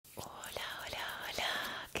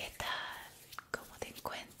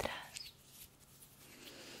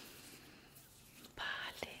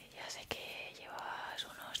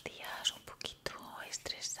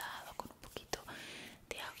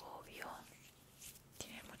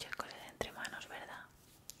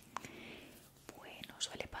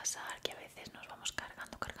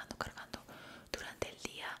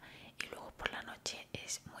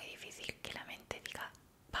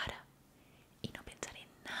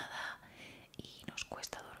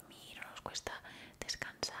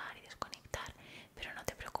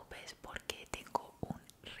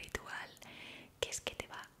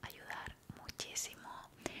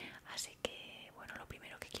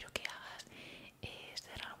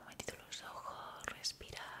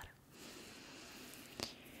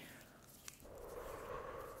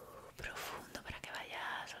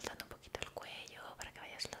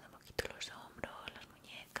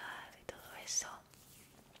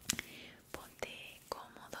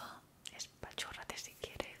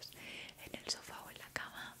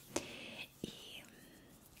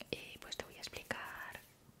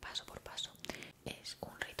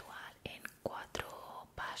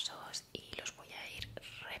pensamientos y los voy a ir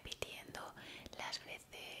repitiendo las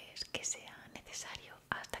veces que sea necesario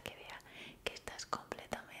hasta que vea que estás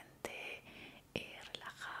completamente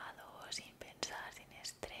relajado, sin pensar, sin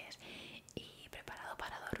estrés y preparado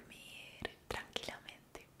para dormir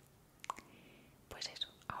tranquilamente. Pues eso,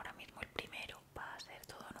 ahora mismo el primero va a ser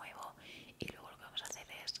todo nuevo y luego lo que vamos a hacer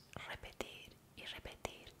es repetir y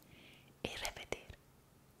repetir y repetir.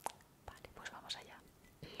 Vale, pues vamos allá.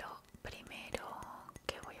 Lo primero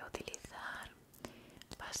que voy a utilizar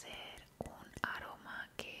va a ser un aroma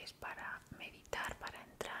que es para meditar, para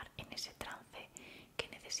entrar en ese trance que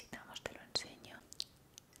necesitamos. Te lo enseño.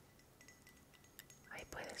 Ahí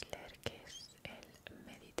puedes leer que es el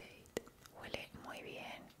Meditate. Huele muy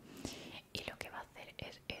bien y lo que va a hacer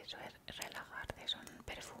es eso, es relajarte. Es un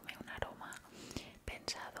perfume, un aroma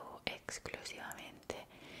pensado exclusivamente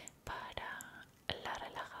para la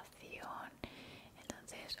relajación.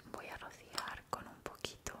 Entonces voy a rociar con un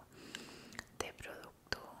poquito de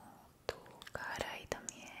producto tu cara y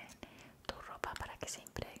también tu ropa para que se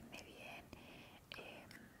impregne bien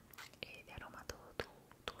de aroma todo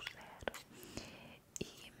tu ser.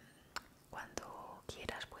 Y cuando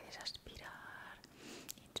quieras puedes aspirar,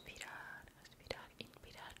 inspirar, aspirar,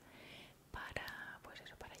 inspirar para, pues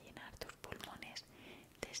eso, para llenar tus pulmones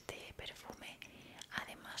de este perfume.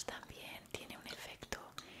 Además también tiene un efecto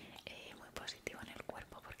muy positivo en el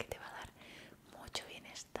cuerpo porque te va a dar mucho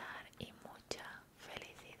bienestar y mucha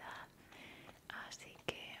felicidad. Así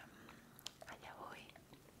que allá voy.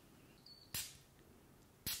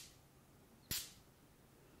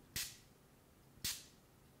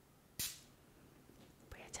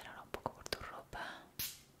 Voy a echar ahora un poco por tu ropa.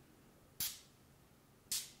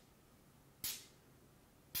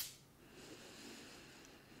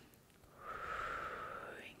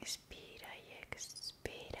 Inspira y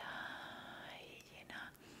expira y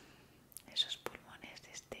llena esos pulmones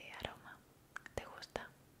de este aroma. ¿Te gusta?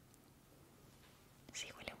 Sí,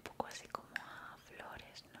 huele un poco así como a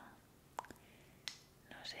flores, ¿no?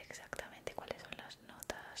 No sé exactamente cuáles son las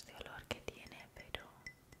notas de olor que tiene, pero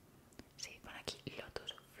sí, pone aquí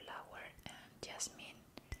Lotus Flower and Jasmine.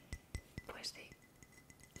 Pues sí,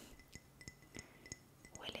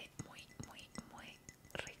 huele muy, muy, muy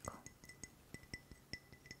rico.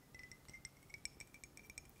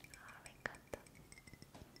 Me encanta.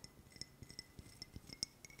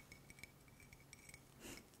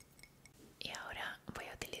 Y ahora voy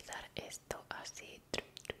a utilizar esto así.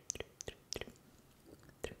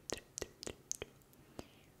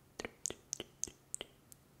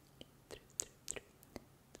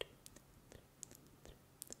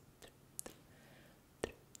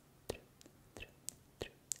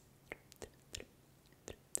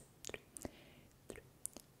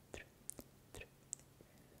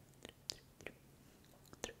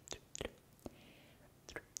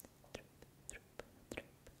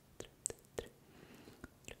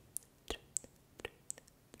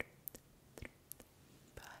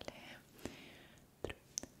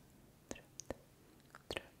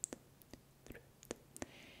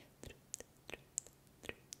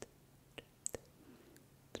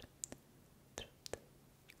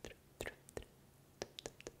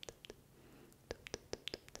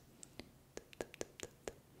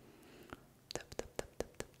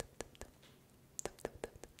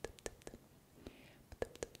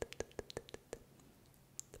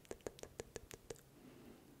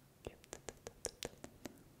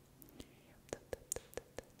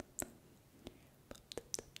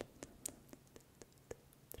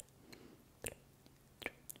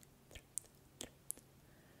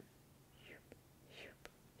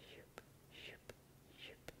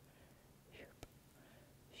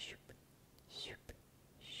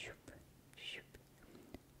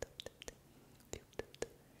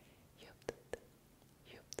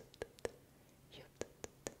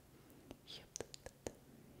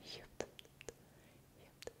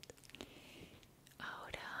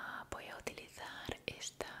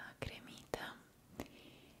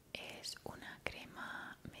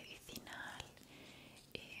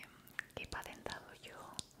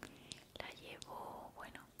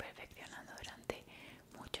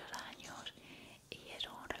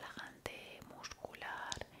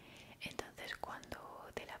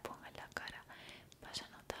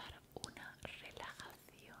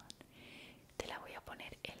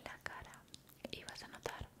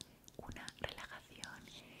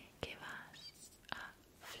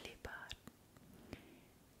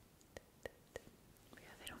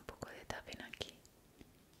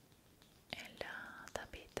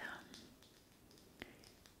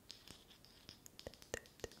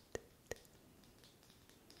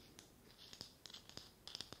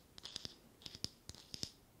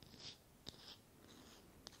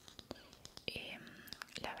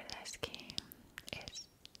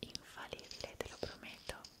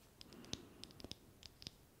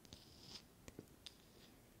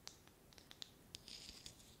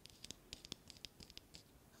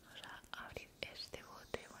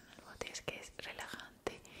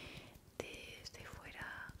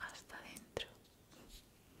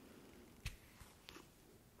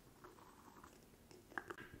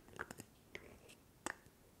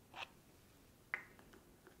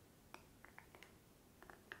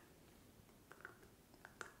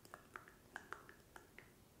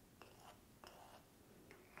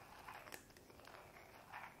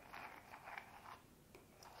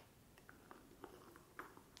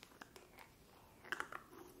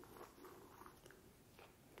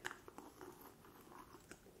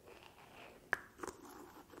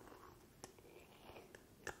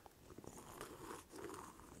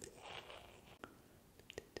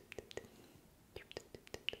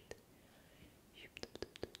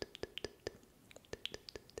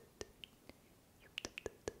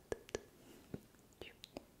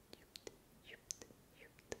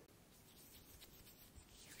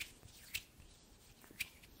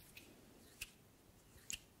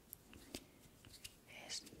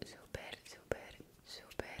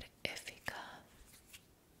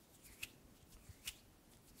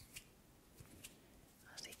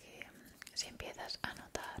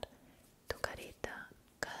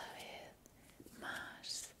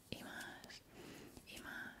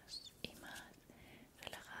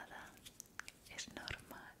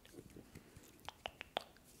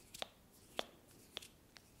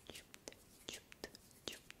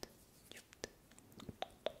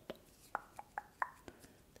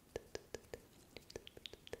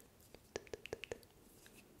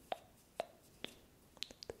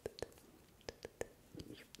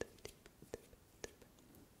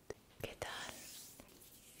 ¿Qué tal?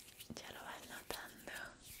 ¿Ya lo vas notando?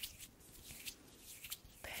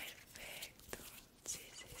 Perfecto. Sí,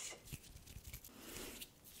 sí, sí.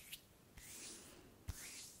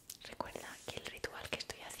 Recuerda que el ritual que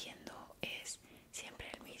estoy haciendo es siempre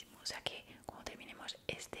el mismo. O sea que cuando terminemos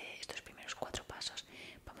estos primeros 4 pasos,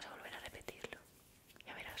 vamos a volver a repetirlo.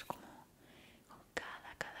 Ya verás cómo con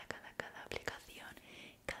cada aplicación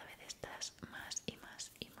cada vez estás más y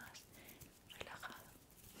más y más relajado.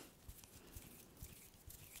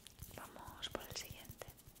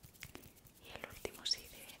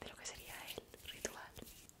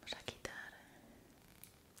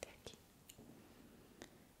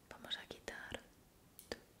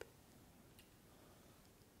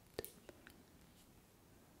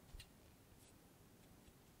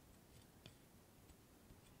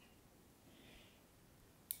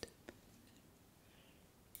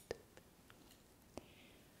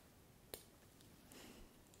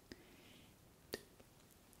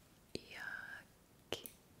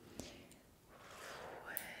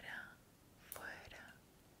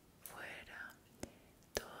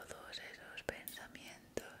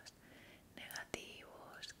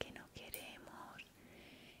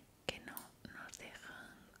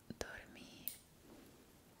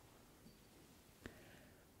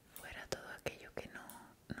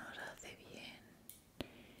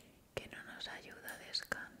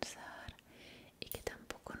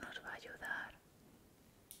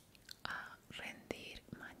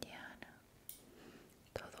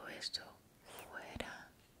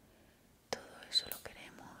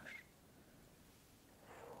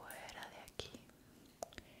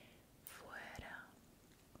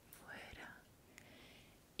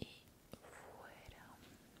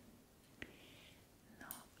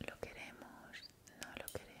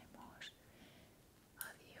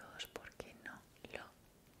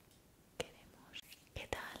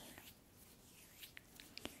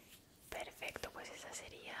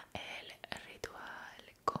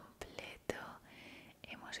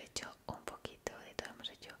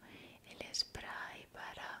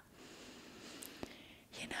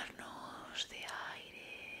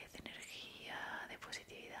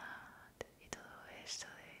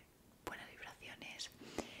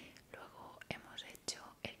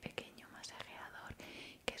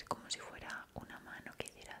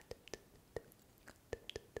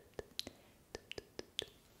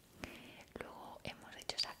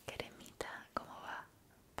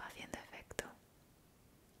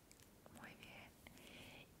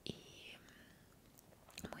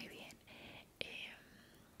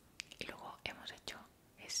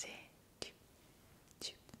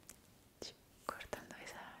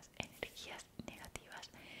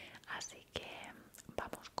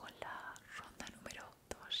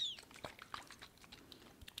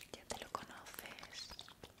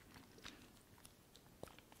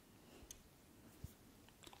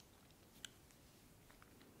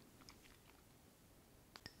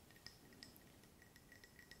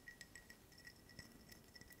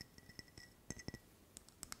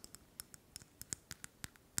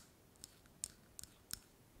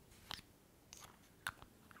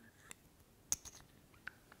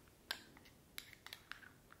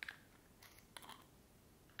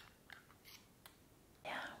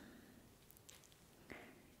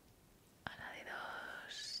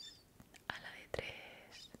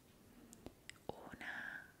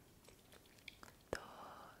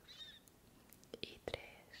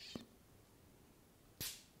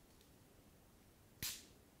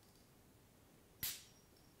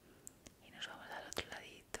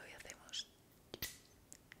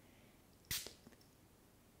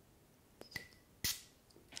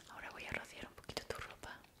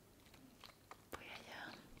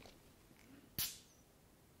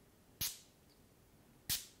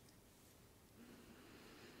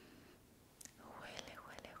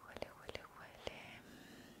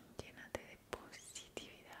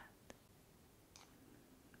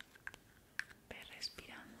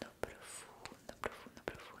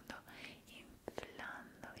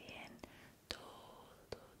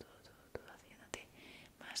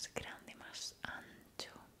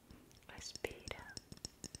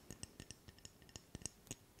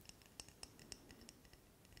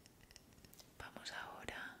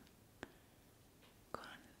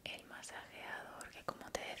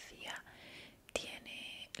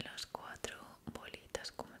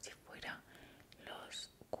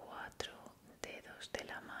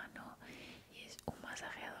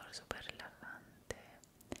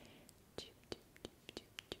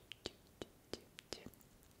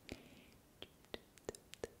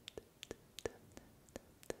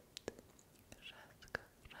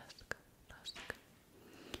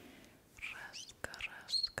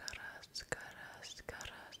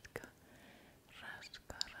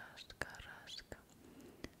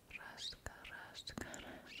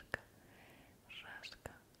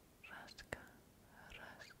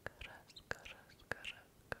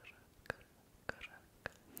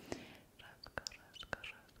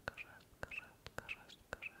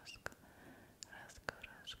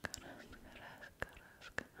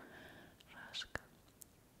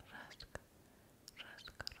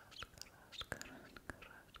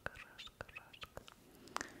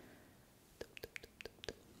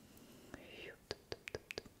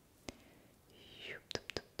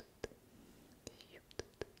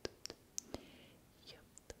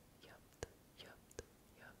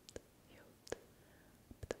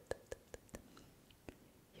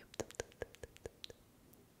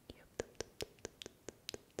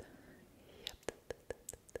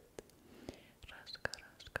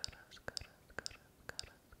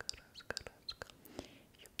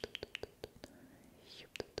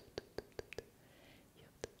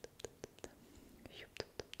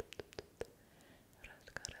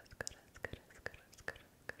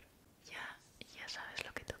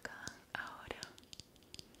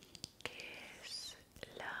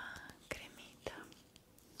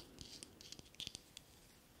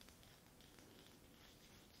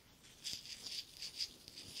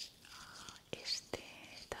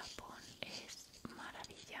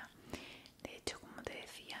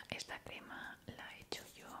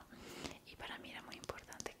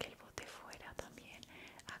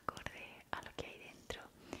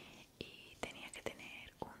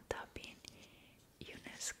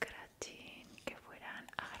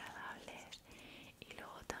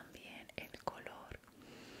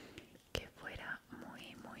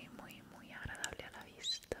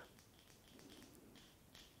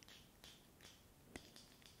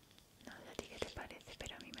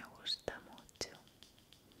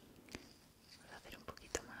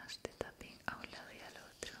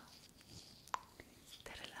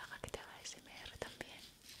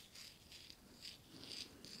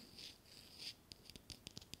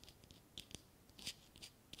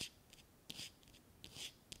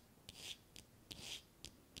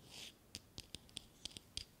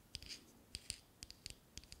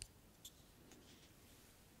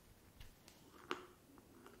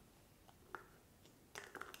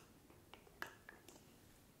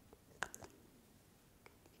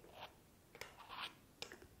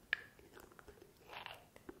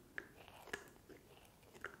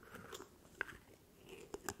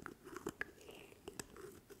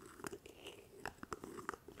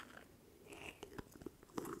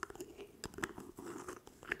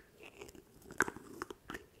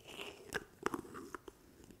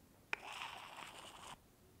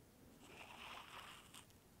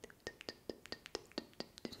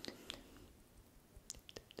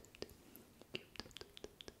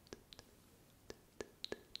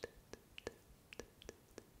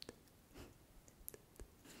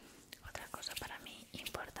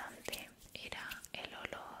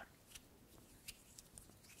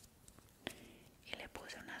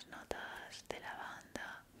 de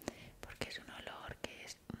lavanda, porque es uno de